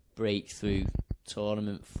breakthrough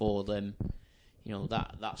tournament for them,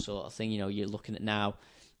 that sort of thing. You're looking at now,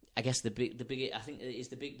 I guess the big I think it's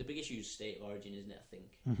the big issue is state of origin, isn't it? I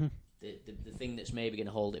think. Mm-hmm. The thing that's maybe going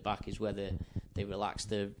to hold it back is whether they relax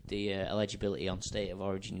the eligibility on state of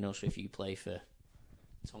origin. So if you play for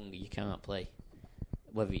Tonga, you can't play.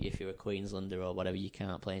 If you're a Queenslander or whatever, you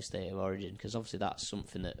can't play in state of origin, because obviously that's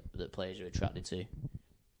something that players are attracted to.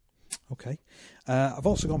 Okay. I've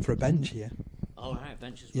also gone for a bench here. Oh, right,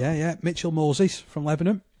 bench as well. Yeah. Mitchell Moses from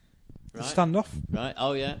Lebanon. Right. Standoff. Right,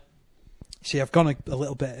 oh, yeah. See, I've gone a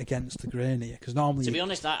little bit against the grain here because normally, to be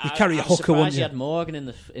honest, you carry a hooker, wouldn't you? He had Morgan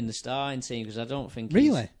in the starting team because I don't think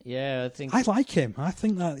really. I think I like him. I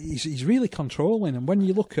think that he's really controlling, and when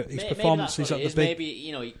you look at his performances at the big,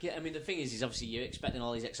 maybe I mean, the thing is obviously you're expecting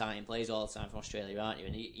all these exciting plays all the time from Australia, aren't you?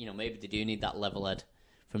 And maybe they do need that level head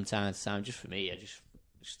from time to time. Just for me, I just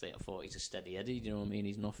thought he's a steady Eddie. Do you know what I mean?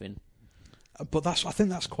 He's nothing. But I think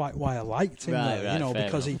that's quite why I liked him, right,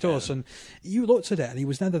 because enough, he does. And you looked at it, and he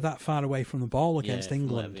was never that far away from the ball against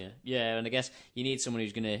England. And I guess you need someone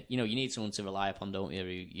who's gonna, you need someone to rely upon, don't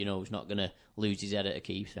you? Who's not gonna lose his head at a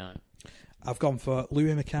key time. I've gone for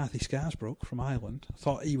Louis McCarthy-Scarsbrook from Ireland. I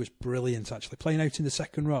thought he was brilliant, actually. Playing out in the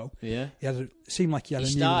second row. Yeah. Seemed like he had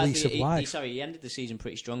a new lease of life. He ended the season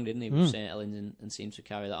pretty strong, didn't he, with St Helens and seemed to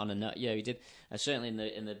carry that on. And he did.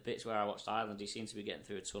 Certainly in the bits where I watched Ireland, he seemed to be getting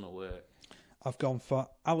through a ton of work. I've gone for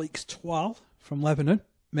Alex Toile from Lebanon.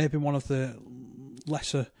 Maybe one of the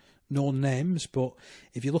lesser known names, but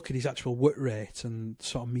if you look at his actual work rate and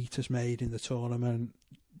sort of metres made in the tournament,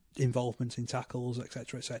 involvement in tackles,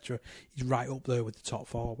 etc., he's right up there with the top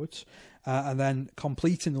forwards. And then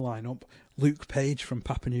completing the lineup, Luke Page from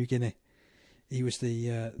Papua New Guinea. He was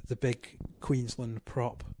the big Queensland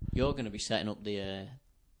prop. You're going to be setting up the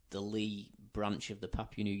Lee branch of the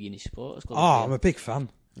Papua New Guinea Supporters Club. Oh, I'm a big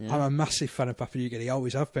fan. Yeah. I'm a massive fan of Papua New Guinea.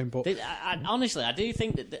 Always have been. But honestly, I do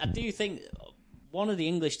think one of the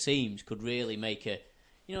English teams could really make a.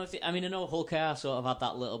 I know Hull KR sort of had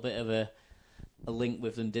that little bit of a link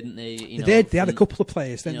with them, didn't they? They had a couple of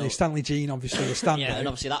players, didn't they? Stanley Jean, obviously, the standout. Yeah, and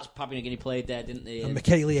obviously that's Papua New Guinea played there, didn't they? And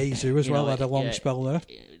Michaeli Azu as well had a long spell there.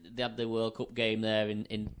 They had the World Cup game there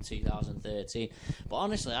in 2013. But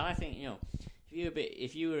honestly, I think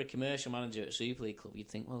if you were a commercial manager at a Super League club, you'd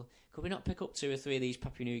think, well, could we not pick up 2 or 3 of these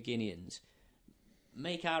Papua New Guineans,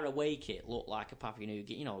 make our away kit look like a Papua New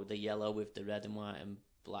Guinea, the yellow with the red and white and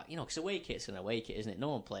black, because away kit's an away kit, isn't it?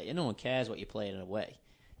 No one cares what you're playing away,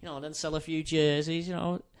 and then sell a few jerseys, they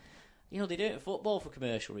do it in football for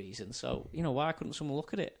commercial reasons, so why couldn't someone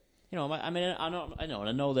look at it? I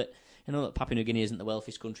know that Papua New Guinea isn't the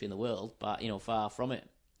wealthiest country in the world, but far from it.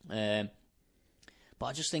 But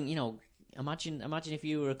I just think imagine if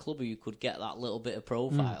you were a club who you could get that little bit of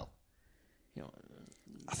profile.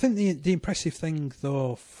 I think the impressive thing,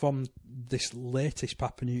 though, from this latest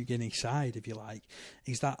Papua New Guinea side, if you like,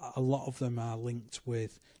 is that a lot of them are linked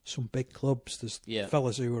with some big clubs. There's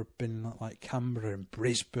fellas who have been like Canberra and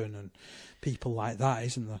Brisbane and people like that,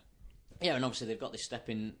 isn't there? Yeah, and obviously they've got the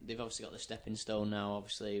stepping stone now.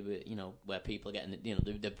 Obviously, where people are getting,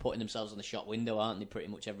 they're putting themselves on the shop window, aren't they? Pretty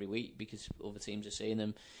much every week because other teams are seeing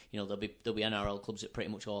them. There'll be NRL clubs at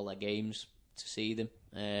pretty much all their games to see them.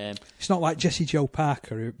 It's not like Jesse Joe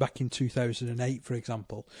Parker, who back in 2008, for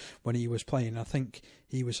example, when he was playing. I think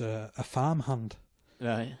he was a farmhand.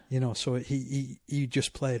 Right. So he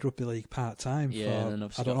just played rugby league part time for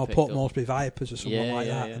Port up. Moresby Vipers or something like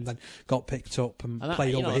that, and then got picked up and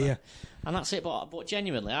played over here. And that's it. But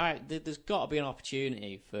genuinely, there's got to be an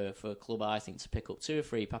opportunity for a club, I think, to pick up 2 or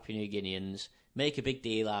 3 Papua New Guineans, make a big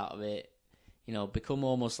deal out of it. Become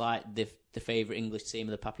almost like the favourite English team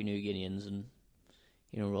of the Papua New Guineans, and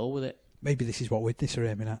roll with it. Maybe this is what Widnes are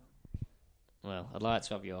aiming at. Well, I'd like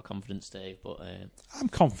to have your confidence, Dave, but I'm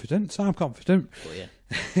confident. But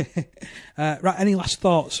yeah. Right. Any last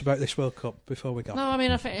thoughts about this World Cup before we go? No,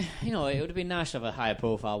 I think it would have been nice to have a higher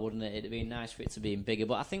profile, wouldn't it? It'd have been nice for it to be bigger,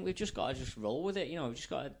 but I think we've just got to roll with it. We've just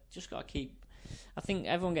got to keep. I think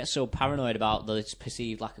everyone gets so paranoid about the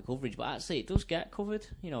perceived lack of coverage, but actually it does get covered.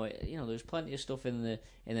 There's plenty of stuff in the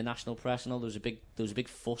national press. I know there was a big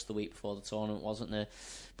fuss the week before the tournament, wasn't there?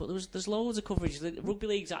 But there's loads of coverage. The Rugby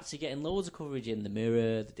League's actually getting loads of coverage in the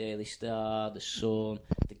Mirror, the Daily Star, the Sun,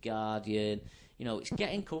 the Guardian. It's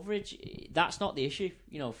getting coverage. That's not the issue.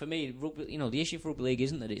 For me, rugby. The issue for Rugby League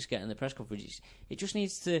isn't that it's getting the press coverage. It just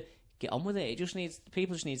needs to get on with it.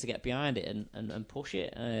 People just need to get behind it and push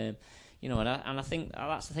it. And I think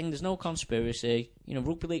that's the thing. There's no conspiracy.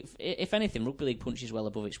 Rugby League. If anything, Rugby League punches well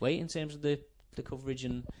above its weight in terms of the coverage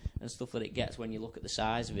and stuff that it gets when you look at the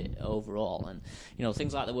size of it overall. And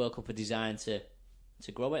things like the World Cup are designed to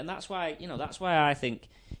grow it, and that's why I think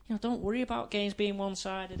don't worry about games being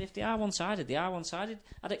one-sided. If they are one-sided, they are one-sided.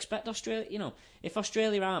 I'd expect Australia. If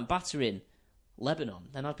Australia aren't battering Lebanon,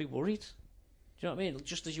 then I'd be worried. Do you know what I mean?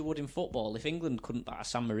 Just as you would in football, if England couldn't batter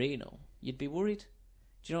San Marino, you'd be worried.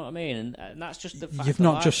 Do you know what I mean? And that's just the fact. You've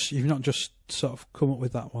not just sort of come up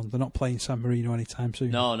with that one. They're not playing San Marino anytime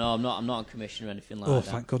soon. No, I'm not on commission or anything like that. Oh,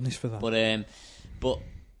 thank goodness for that. But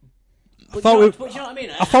I thought you know what I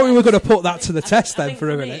mean? I thought we were going to put that to the test then for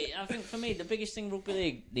a minute. I think for me, the biggest thing Rugby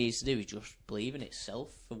League needs to do is just believe in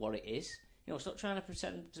itself for what it is. stop trying to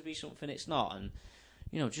pretend to be something it's not, and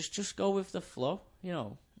just go with the flow.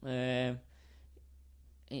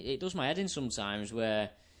 It does my head in sometimes where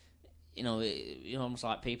almost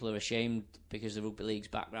like people are ashamed because of the rugby league's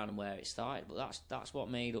background and where it started, but that's what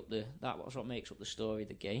makes up the story of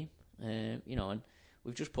the game. And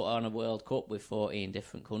we've just put on a World Cup with 14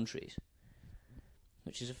 different countries,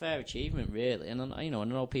 which is a fair achievement, really. And I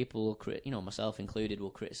know people will myself included, will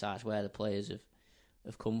criticise where the players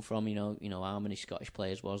have come from. How many Scottish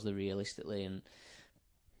players was there realistically,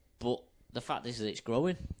 but the fact is that it's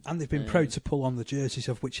growing. And they've been proud to pull on the jerseys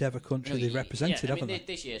of whichever country they've represented, haven't they?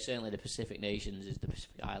 This year, certainly the Pacific nations, the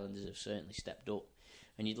Pacific Islanders have certainly stepped up.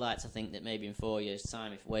 And you'd like to think that maybe in 4 years'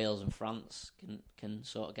 time, if Wales and France can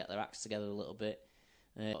sort of get their acts together a little bit,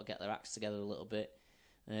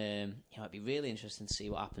 it'd be really interesting to see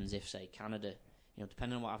what happens if, say, Canada,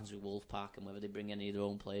 depending on what happens with Wolfpack and whether they bring any of their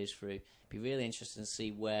own players through, it'd be really interesting to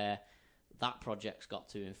see where that project's got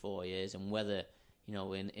to in 4 years, and whether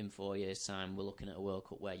in 4 years' time, we're looking at a World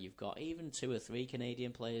Cup where you've got even 2 or 3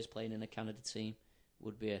 Canadian players playing in a Canada team.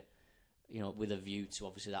 Would be with a view to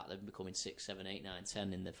obviously that them becoming 6, 7, 8, 9,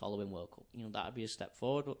 10 in the following World Cup. That would be a step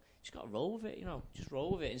forward. But you just got to roll with it. Just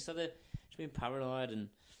roll with it instead of just being paranoid and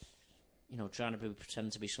trying to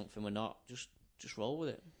pretend to be something we're not. Just roll with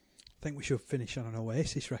it. I think we should finish on an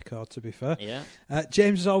Oasis record, to be fair. Yeah.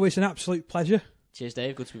 James, as always, an absolute pleasure. Cheers,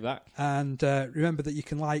 Dave. Good to be back. And remember that you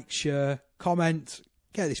can like, share, comment,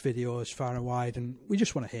 get this video as far and wide, and we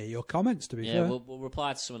just want to hear your comments. To be fair, we'll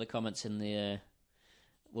reply to some of the comments in the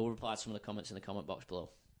comment box below.